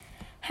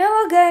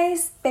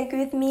Guys, back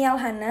with me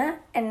Alhana,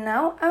 and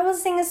now I will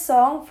sing a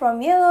song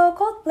from Yellow,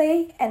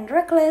 Coldplay, and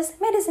Reckless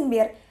Medicine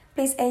Beer.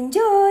 Please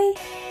enjoy!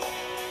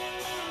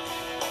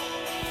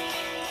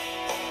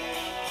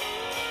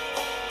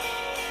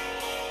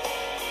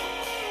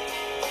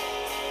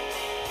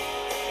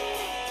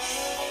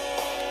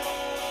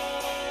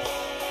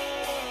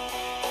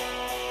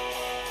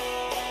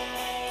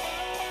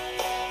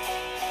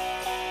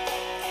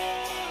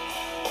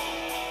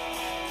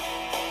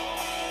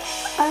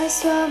 I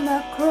swam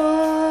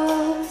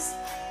across,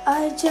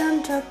 I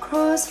jumped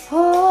across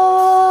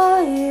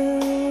for you.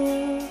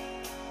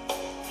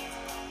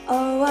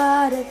 Oh,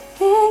 what a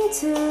thing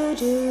to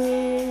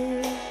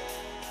do.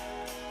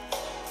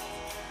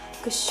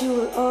 'Cause you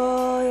were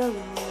all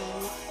alone.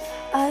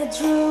 I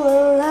drew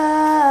a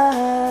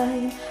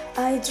line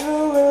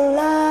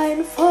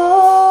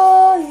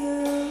for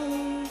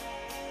you.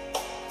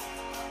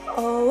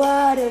 Oh,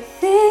 what a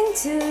thing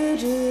to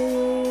do.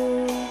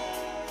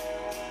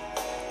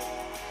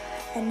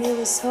 And it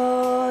was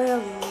all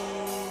alone.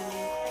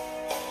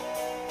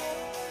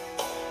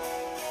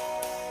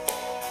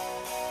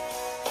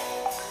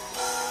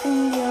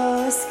 And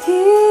your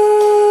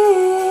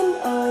skin,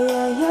 oh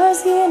yeah, your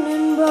skin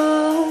and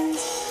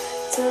bones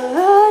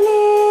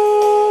turning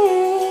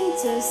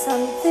to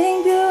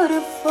something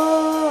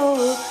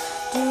beautiful.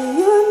 Do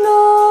you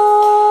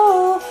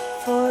know?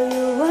 For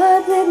you I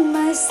bleed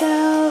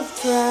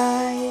myself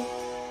dry.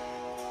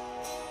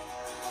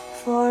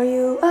 For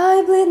you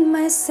I bleed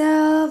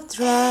myself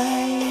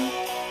dry.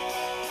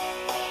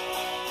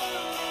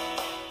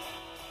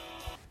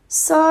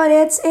 So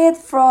that's it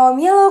from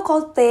Yellow,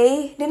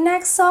 Coldplay. The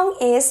next song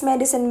is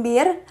Medicine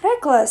Beer,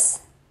 Reckless.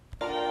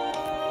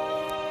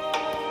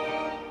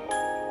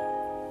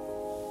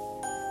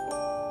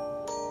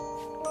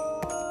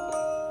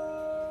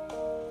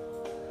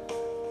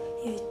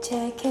 You're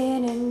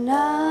checking in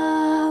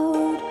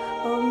out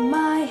of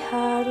my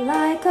heart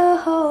like a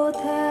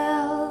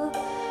hotel.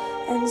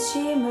 And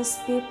she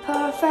must be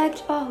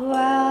perfect, oh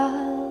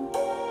well.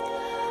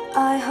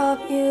 I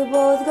hope you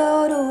both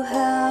go to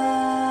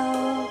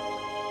hell.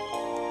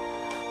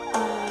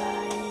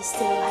 I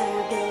still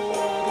have the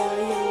letter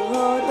you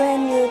wrote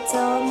when you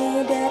told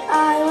me that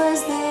I was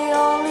the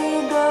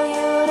only girl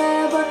you'd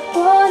ever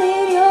want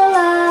in your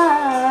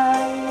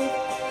life.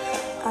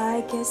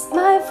 I guess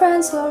my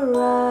friends were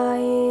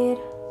right.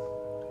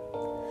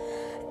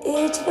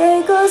 Each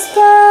day goes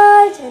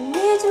by and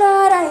each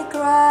night I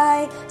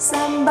cry.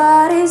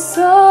 Somebody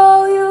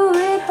saw you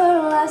with her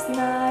last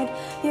night.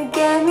 You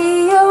gave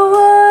me your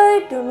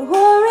word, don't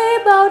worry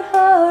about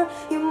her.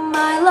 You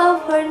might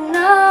love her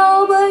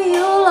now, but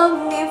you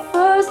love me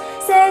first.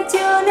 Said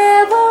you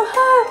never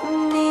hurt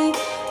me,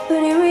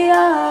 but here we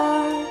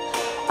are.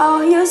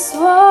 Oh, you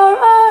swore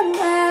on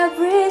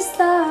every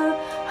star.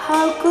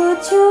 How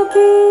could you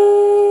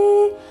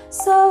be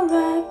so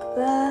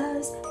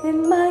reckless with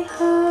my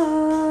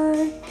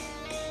heart?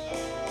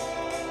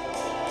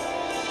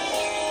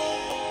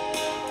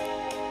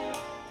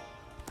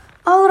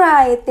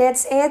 Alright,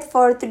 that's it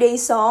for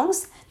today's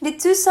songs. The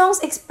two songs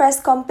express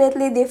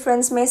completely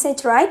different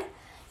message, right?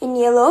 In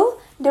Yellow,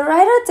 the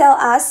writer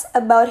tells us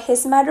about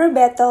his mother's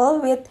battle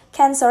with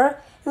cancer,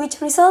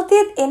 which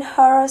resulted in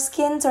her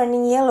skin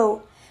turning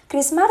yellow.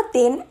 Chris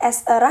Martin,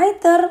 as a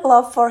writer,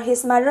 love for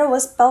his mother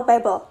was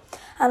palpable.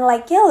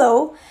 Unlike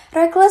Yellow,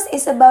 Reckless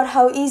is about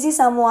how easy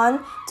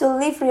someone to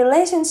leave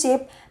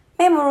relationship,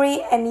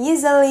 memory, and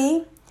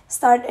easily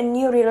start a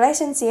new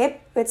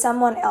relationship with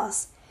someone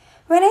else.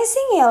 When I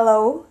sing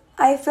Yellow,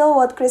 I feel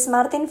what Chris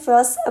Martin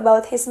feels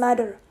about his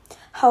mother,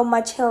 how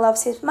much he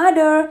loves his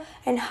mother,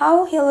 and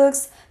how he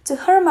looks to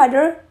her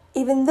mother,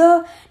 even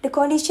though the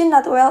condition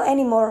not well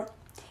anymore.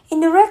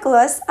 In the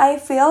Reckless, I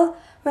feel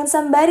when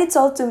somebody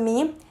told to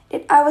me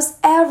that I was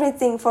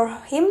everything for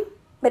him,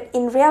 but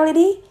in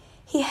reality,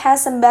 he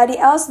has somebody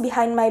else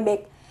behind my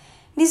back.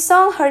 This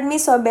song hurt me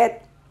so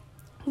bad.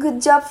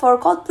 Good job for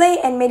Coldplay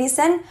and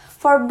Medicine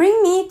for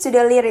bringing me to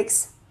the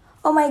lyrics.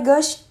 Oh my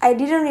gosh, I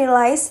didn't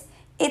realize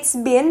it's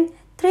been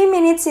 3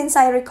 minutes since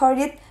I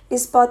recorded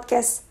this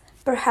podcast.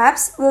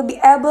 Perhaps we'll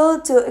be able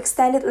to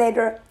extend it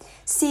later.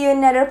 See you in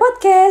another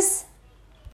podcast.